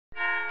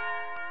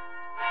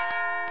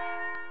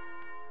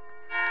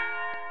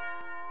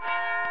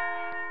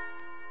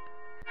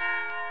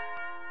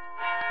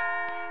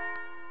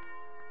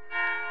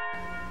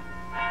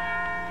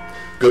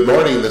Good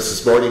morning, this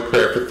is morning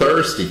prayer for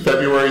Thursday,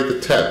 February the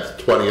 10th,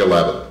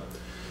 2011.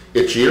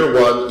 It's year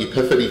 1,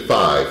 Epiphany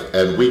 5,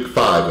 and week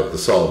 5 of the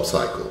Psalm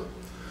cycle.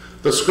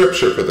 The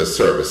scripture for this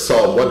service,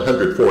 Psalm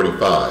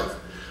 145,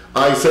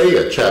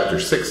 Isaiah chapter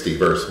 60,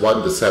 verse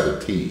 1 to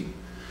 17,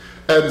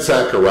 and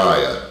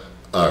Zechariah,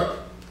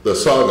 the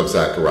Song of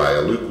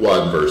Zechariah, Luke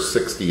 1, verse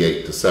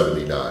 68 to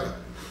 79.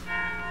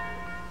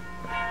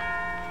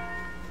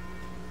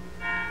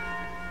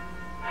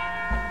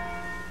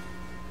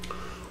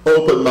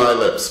 Open my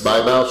lips,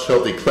 my mouth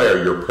shall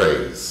declare your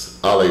praise.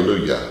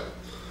 Alleluia.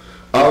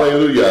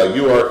 Alleluia,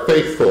 you are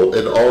faithful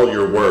in all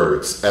your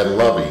words and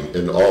loving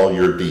in all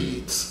your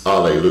deeds.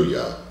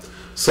 Alleluia.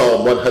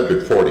 Psalm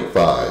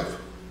 145.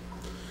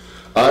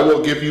 I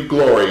will give you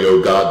glory,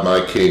 O God,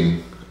 my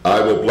King.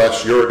 I will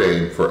bless your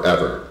name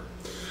forever.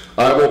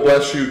 I will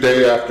bless you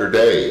day after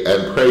day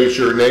and praise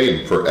your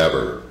name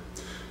forever.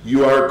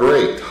 You are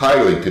great,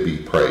 highly to be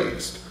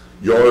praised.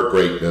 Your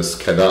greatness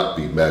cannot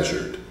be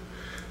measured.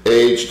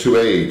 Age to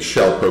age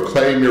shall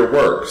proclaim your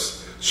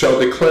works, shall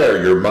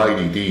declare your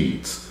mighty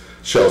deeds,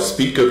 shall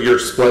speak of your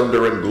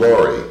splendor and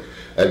glory,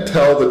 and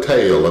tell the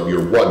tale of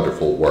your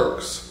wonderful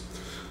works.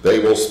 They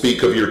will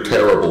speak of your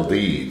terrible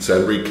deeds,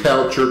 and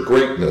recount your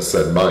greatness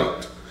and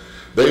might.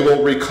 They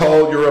will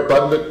recall your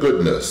abundant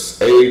goodness.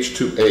 Age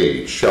to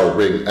age shall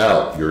ring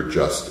out your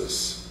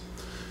justice.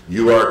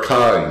 You are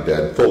kind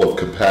and full of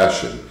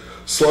compassion,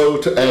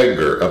 slow to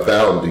anger,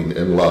 abounding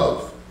in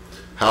love.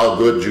 How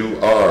good you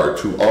are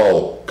to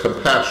all,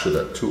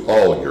 compassionate to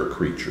all your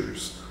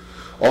creatures.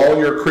 All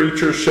your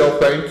creatures shall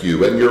thank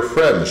you, and your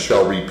friends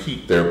shall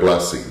repeat their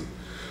blessing.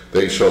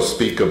 They shall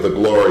speak of the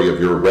glory of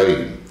your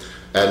reign,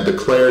 and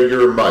declare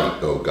your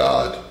might, O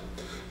God,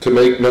 to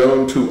make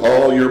known to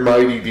all your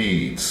mighty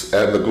deeds,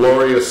 and the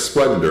glorious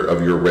splendor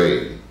of your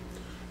reign.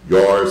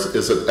 Yours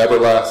is an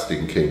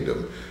everlasting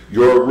kingdom.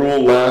 Your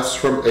rule lasts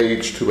from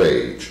age to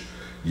age.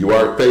 You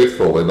are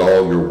faithful in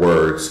all your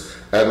words,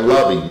 and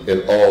loving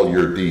in all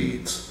your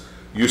deeds.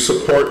 You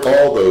support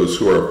all those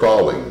who are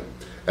falling,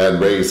 and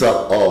raise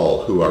up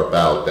all who are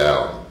bowed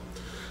down.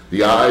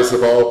 The eyes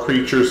of all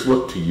creatures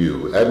look to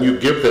you, and you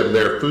give them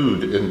their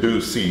food in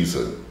due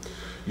season.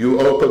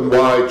 You open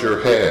wide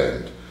your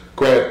hand,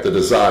 grant the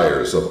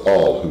desires of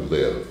all who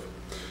live.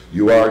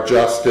 You are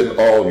just in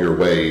all your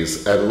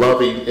ways, and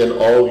loving in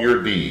all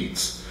your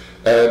deeds,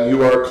 and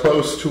you are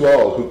close to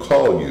all who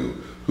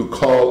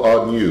call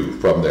on you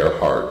from their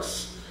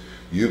hearts.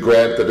 You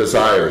grant the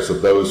desires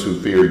of those who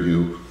fear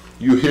you.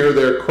 You hear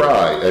their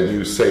cry, and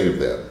you save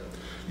them.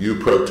 You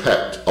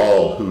protect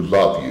all who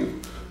love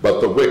you,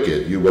 but the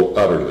wicked you will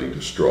utterly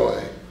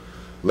destroy.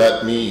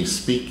 Let me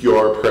speak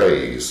your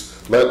praise.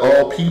 Let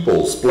all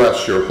peoples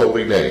bless your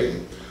holy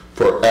name,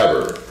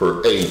 forever,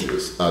 for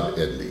ages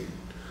unending.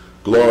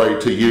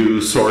 Glory to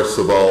you, source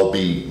of all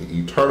being,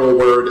 eternal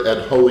Word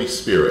and Holy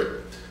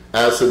Spirit,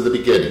 as in the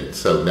beginning,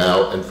 so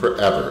now and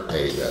forever.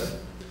 Amen.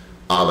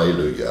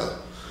 Alleluia.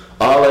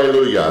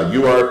 Alleluia,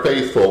 you are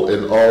faithful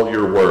in all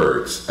your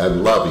words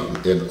and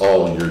loving in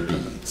all your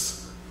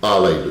deeds.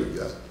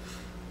 Alleluia.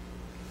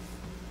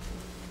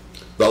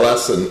 The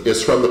lesson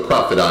is from the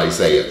prophet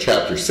Isaiah,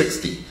 chapter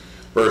 60,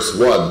 verse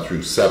 1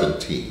 through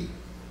 17.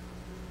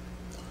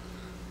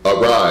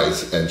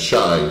 Arise and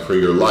shine, for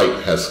your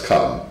light has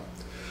come.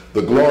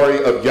 The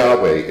glory of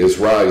Yahweh is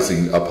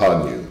rising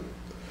upon you.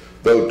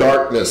 Though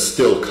darkness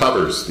still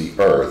covers the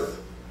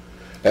earth,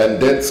 and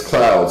dense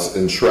clouds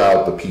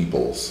enshroud the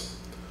peoples,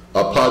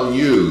 upon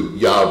you,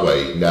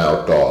 Yahweh,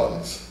 now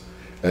dawns,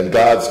 and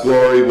God's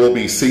glory will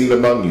be seen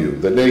among you.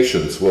 The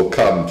nations will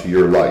come to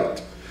your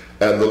light,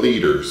 and the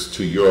leaders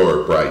to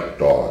your bright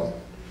dawn.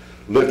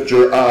 Lift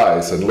your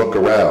eyes and look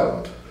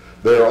around.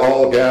 They are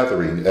all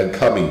gathering and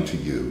coming to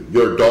you,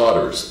 your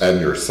daughters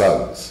and your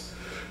sons.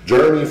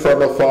 Journey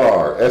from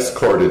afar,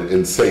 escorted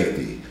in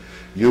safety.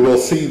 You will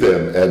see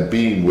them and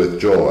beam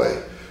with joy.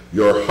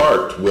 Your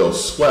heart will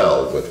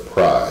swell with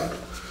pride.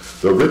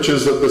 The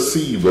riches of the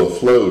sea will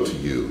flow to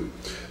you,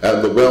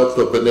 and the wealth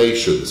of the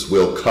nations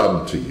will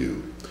come to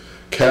you.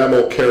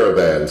 Camel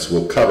caravans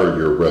will cover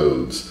your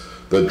roads,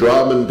 the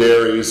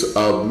dromedaries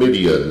of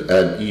Midian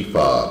and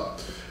Ephah.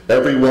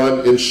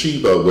 Everyone in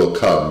Sheba will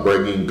come,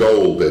 bringing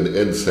gold and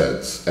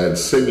incense, and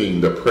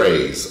singing the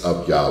praise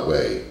of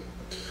Yahweh.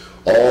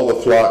 All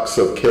the flocks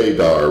of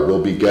Kedar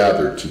will be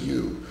gathered to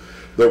you.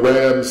 The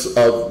rams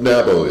of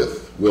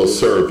Naboth will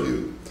serve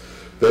you.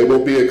 They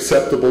will be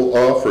acceptable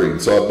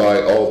offerings on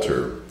my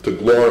altar to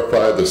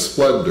glorify the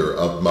splendor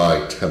of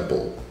my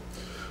temple.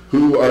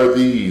 Who are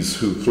these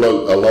who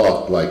float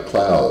aloft like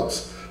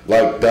clouds,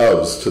 like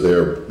doves to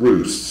their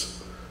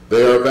roosts?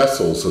 They are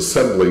vessels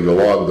assembling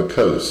along the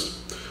coast,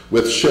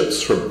 with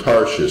ships from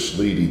Tarshish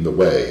leading the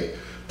way,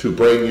 to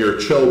bring your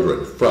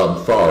children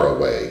from far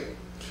away,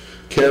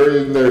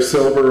 carrying their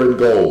silver and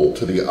gold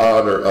to the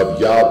honor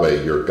of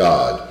Yahweh your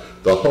God,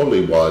 the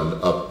Holy One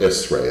of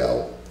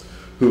Israel,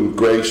 who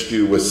graced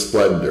you with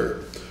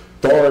splendor.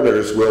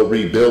 Foreigners will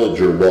rebuild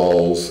your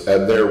walls,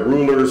 and their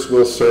rulers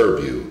will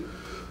serve you.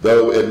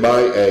 Though in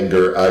my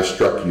anger I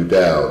struck you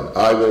down,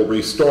 I will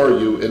restore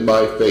you in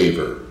my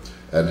favor,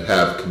 and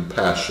have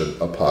compassion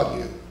upon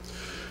you.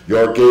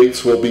 Your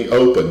gates will be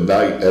open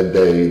night and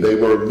day, they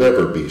will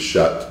never be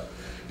shut,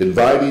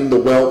 inviting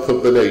the wealth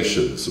of the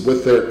nations,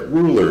 with their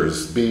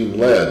rulers being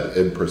led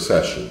in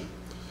procession.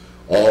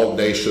 All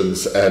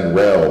nations and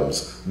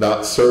realms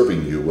not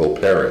serving you will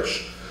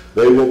perish.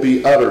 They will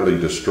be utterly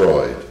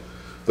destroyed.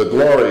 The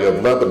glory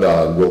of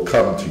Lebanon will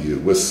come to you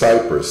with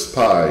cypress,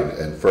 pine,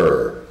 and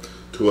fir,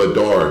 to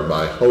adorn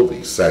my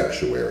holy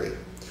sanctuary,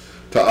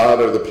 to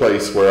honor the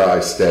place where I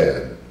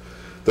stand.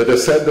 The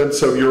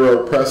descendants of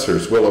your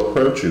oppressors will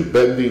approach you,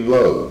 bending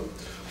low.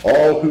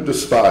 All who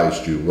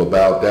despised you will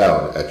bow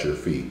down at your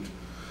feet.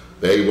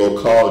 They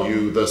will call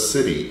you the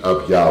city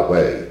of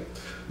Yahweh,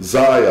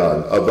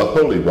 Zion of the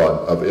Holy One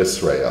of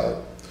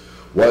Israel.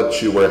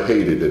 Once you were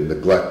hated and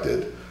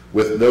neglected,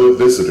 with no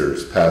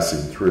visitors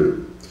passing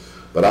through.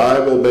 But I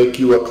will make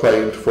you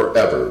acclaimed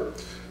forever,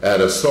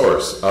 and a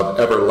source of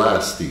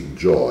everlasting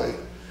joy.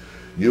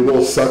 You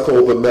will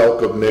suckle the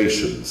milk of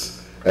nations,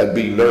 and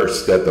be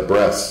nursed at the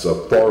breasts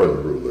of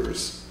foreign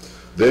rulers.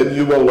 Then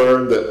you will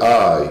learn that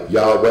I,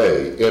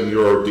 Yahweh, am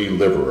your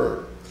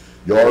deliverer.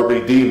 Your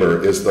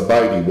Redeemer is the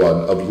mighty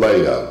one of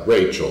Leah,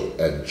 Rachel,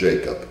 and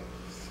Jacob.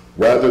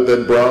 Rather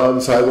than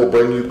bronze I will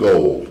bring you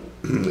gold,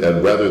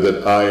 and rather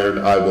than iron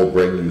I will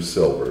bring you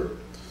silver.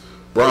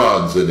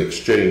 Bronze in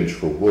exchange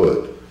for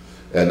wood,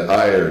 and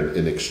iron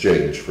in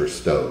exchange for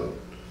stone.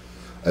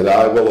 And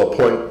I will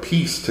appoint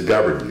peace to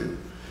govern you,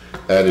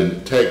 and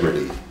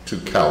integrity to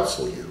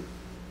counsel you.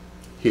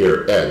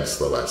 Here ends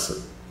the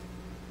lesson.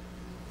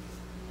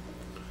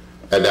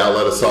 And now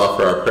let us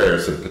offer our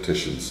prayers and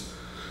petitions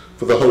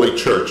for the Holy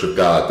Church of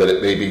God, that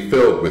it may be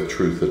filled with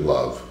truth and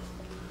love.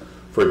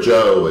 For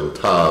Joe and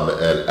Tom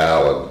and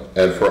Alan,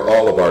 and for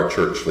all of our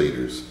church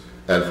leaders,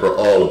 and for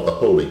all of the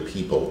holy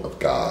people of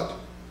God.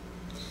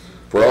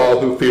 For all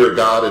who fear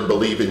God and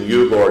believe in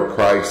you, Lord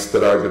Christ,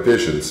 that our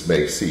divisions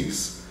may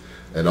cease,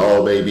 and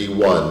all may be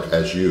one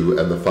as you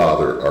and the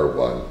Father are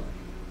one.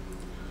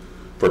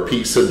 For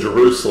peace in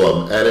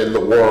Jerusalem and in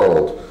the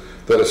world,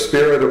 that a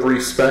spirit of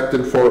respect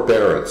and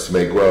forbearance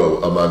may grow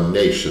among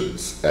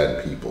nations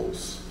and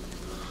peoples.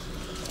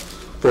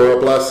 For a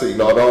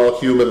blessing on all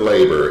human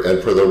labor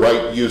and for the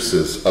right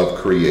uses of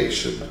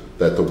creation,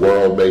 that the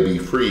world may be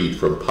freed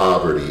from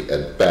poverty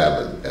and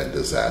famine and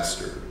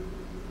disaster.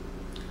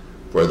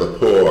 For the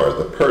poor,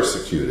 the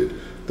persecuted,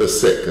 the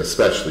sick,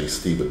 especially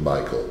Stephen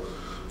Michael.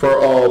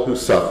 For all who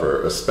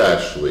suffer,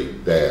 especially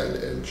Dan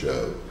and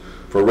Joe.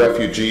 For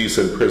refugees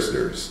and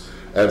prisoners,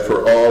 and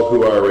for all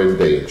who are in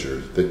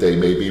danger, that they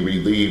may be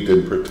relieved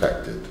and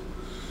protected.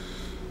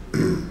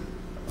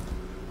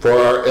 For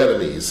our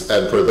enemies,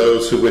 and for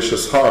those who wish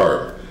us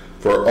harm,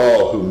 for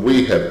all whom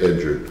we have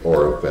injured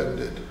or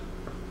offended.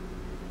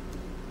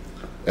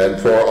 And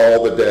for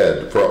all the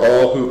dead, for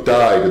all who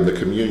died in the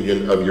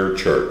communion of your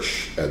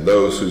church, and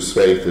those whose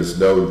faith is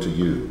known to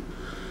you,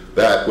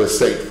 that with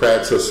St.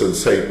 Francis and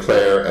St.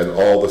 Clare and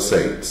all the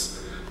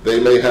saints, they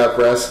may have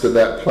rest in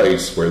that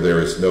place where there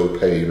is no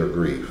pain or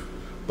grief,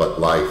 but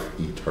life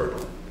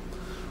eternal.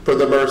 For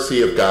the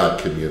mercy of God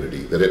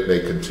community, that it may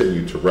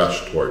continue to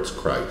rush towards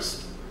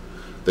Christ,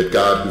 that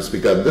God who's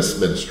begun this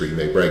ministry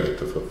may bring it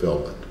to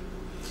fulfillment.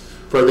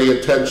 For the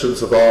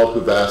intentions of all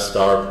who've asked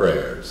our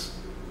prayers,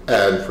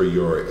 and for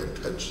your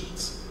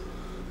intentions.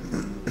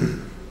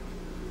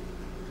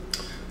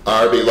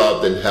 Our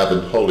beloved in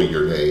heaven, holy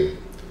your name.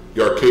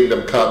 Your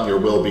kingdom come, your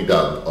will be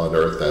done, on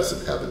earth as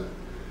in heaven.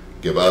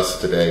 Give us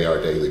today our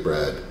daily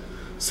bread.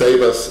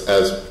 Forgive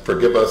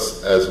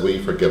us as we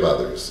forgive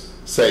others.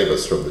 Save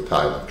us from the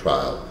time of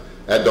trial,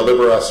 and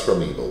deliver us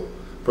from evil.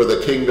 For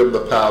the kingdom,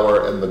 the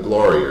power, and the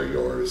glory are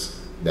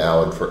yours,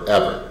 now and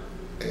forever.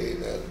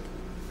 Amen.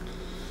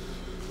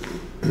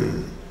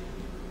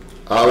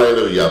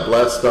 Alleluia.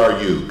 Blessed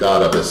are you,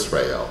 God of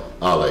Israel.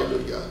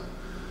 Alleluia.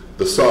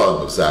 The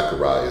Song of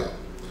Zechariah.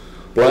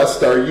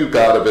 Blessed are you,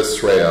 God of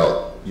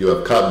Israel. You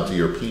have come to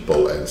your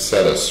people and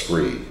set us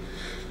free.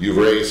 You've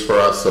raised for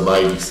us a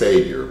mighty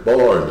Savior,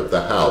 born of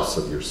the house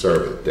of your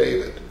servant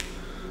David.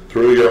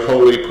 Through your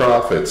holy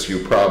prophets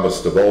you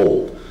promised of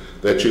old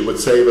that you would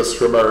save us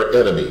from our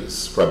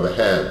enemies, from the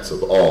hands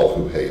of all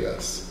who hate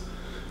us.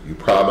 You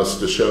promised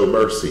to show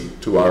mercy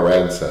to our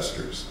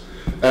ancestors,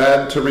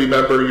 and to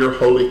remember your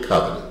holy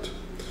covenant.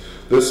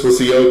 This was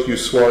the oath you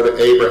swore to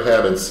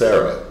Abraham and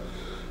Sarah,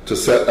 to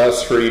set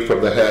us free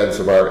from the hands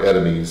of our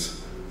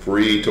enemies,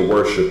 free to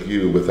worship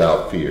you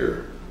without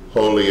fear,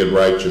 holy and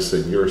righteous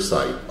in your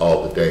sight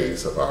all the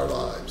days of our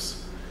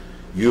lives.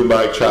 You,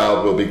 my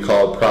child, will be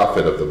called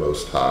prophet of the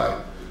Most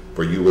High,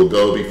 for you will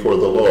go before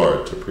the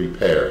Lord to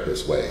prepare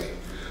his way,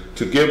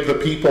 to give the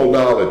people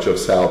knowledge of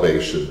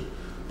salvation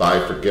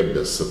by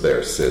forgiveness of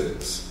their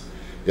sins.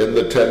 In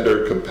the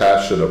tender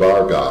compassion of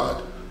our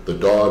God, the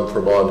dawn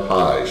from on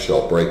high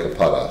shall break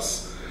upon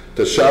us,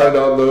 to shine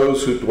on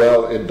those who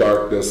dwell in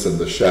darkness and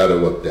the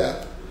shadow of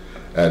death,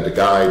 and to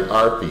guide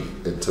our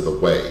feet into the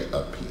way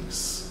of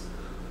peace.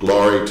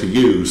 Glory to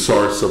you,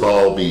 source of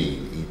all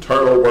being,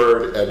 eternal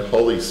Word and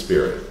Holy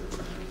Spirit,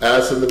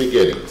 as in the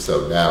beginning,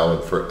 so now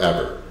and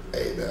forever.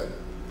 Amen.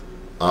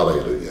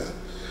 Alleluia.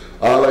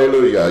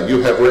 Alleluia.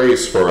 You have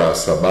raised for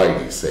us a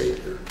mighty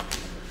Savior.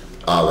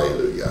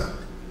 Alleluia.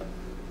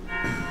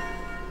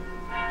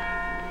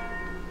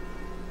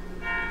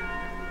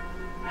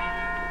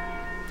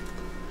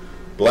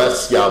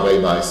 Bless Yahweh,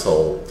 my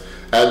soul,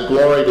 and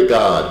glory to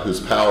God, whose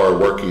power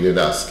working in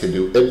us can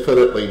do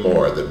infinitely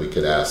more than we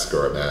can ask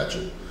or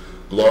imagine.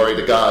 Glory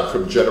to God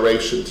from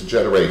generation to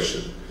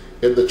generation,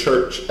 in the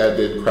church and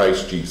in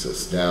Christ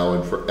Jesus, now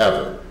and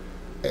forever.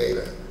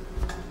 Amen.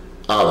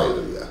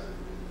 Alleluia.